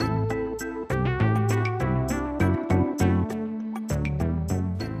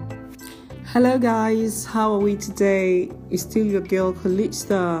Hello guys, how are we today? It's still your girl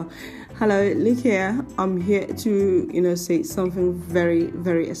Kalista. Hello, look here. I'm here to say something very,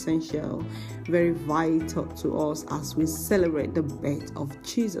 very essential, very vital to us as we celebrate the birth of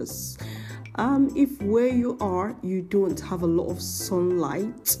Jesus. If where you are you don't have a lot of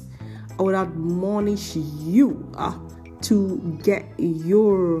sunlight, I would admonish you to get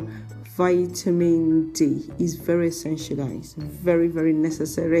your vitamin D. Is very essential, guys. Very, very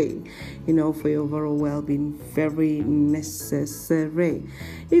necessary, for your overall well-being. Very necessary.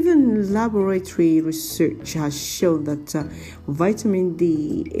 Even laboratory research has shown that vitamin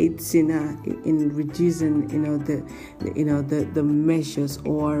D, it's in reducing, the measures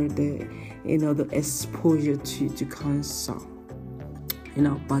or the exposure to cancer.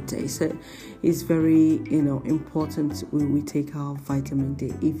 But it's very important we take our vitamin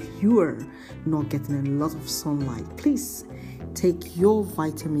D. If you are not getting a lot of sunlight, please take your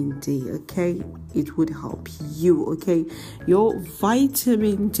vitamin D. Okay, it would help you. Okay, your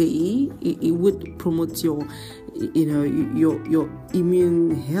vitamin D, it would promote your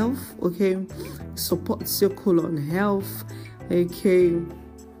immune health. Okay, supports your colon health. Okay.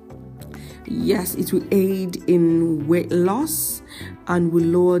 Yes, it will aid in weight loss and will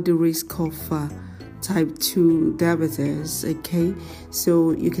lower the risk of type 2 diabetes. Okay,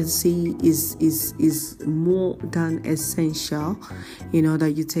 so you can see is more than essential,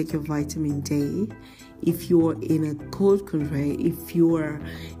 that you take your vitamin D. If you're in a cold country, if you are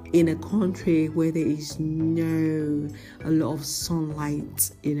in a country where there is a lot of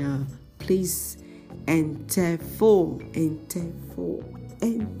sunlight, please endeavor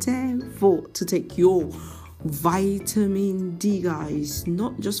to take your vitamin D, guys.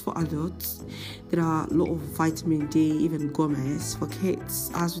 Not just for adults. There are a lot of vitamin D, even gummies for kids.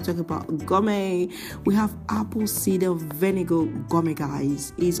 As we talk about gummy, we have apple cider vinegar gummy,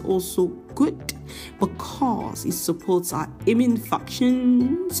 guys. It's also good because it supports our immune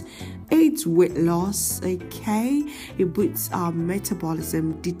functions, aids weight loss. Okay, it boosts our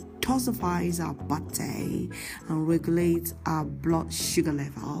metabolism, detoxifies our body, and regulates our blood sugar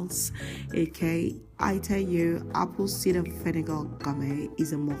levels. Okay, I tell you, apple cider vinegar gummy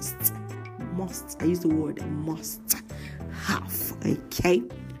is a must. I use the word must have. Okay,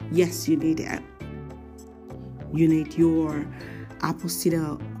 yes, you need it. You need your apple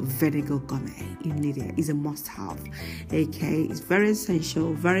cider vinegar gummy. You need it. It's a must have. Okay, it's very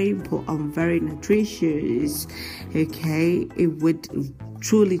essential, very important, very nutritious. Okay, it would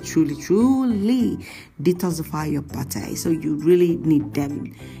truly detoxify your body, so you really need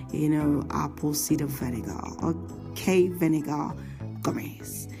them. Apple cider vinegar. Okay, vinegar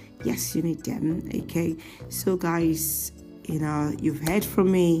gummies. Yes, you need them. Okay, so guys, you've heard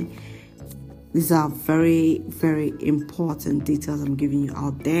from me. These are very, very important details I'm giving you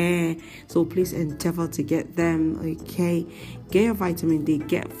out there. So please endeavor to get them. Okay, get your vitamin D.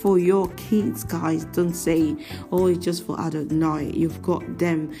 Get for your kids, guys. Don't say, oh, it's just for adults. No, you've got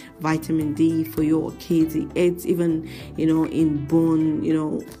them vitamin D for your kids. It's even, in bone.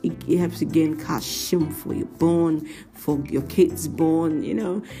 It helps to gain calcium for your bone, for your kids' bone.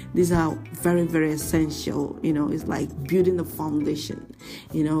 These are very, very essential. It's like building the foundation.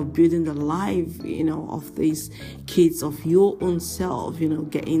 Building the life, of these kids, of your own self,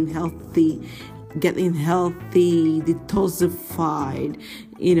 getting healthy, detoxified.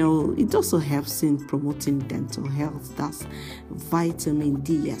 It also helps in promoting dental health. That's vitamin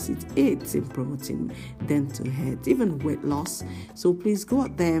D. Yes, it aids in promoting dental health, even weight loss. So please go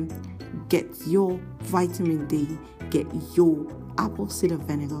out there, get your vitamin D, get your apple cider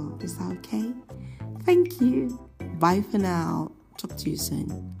vinegar. Is that okay? Thank you. Bye for now. Talk to you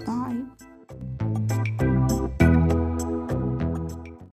soon. Bye.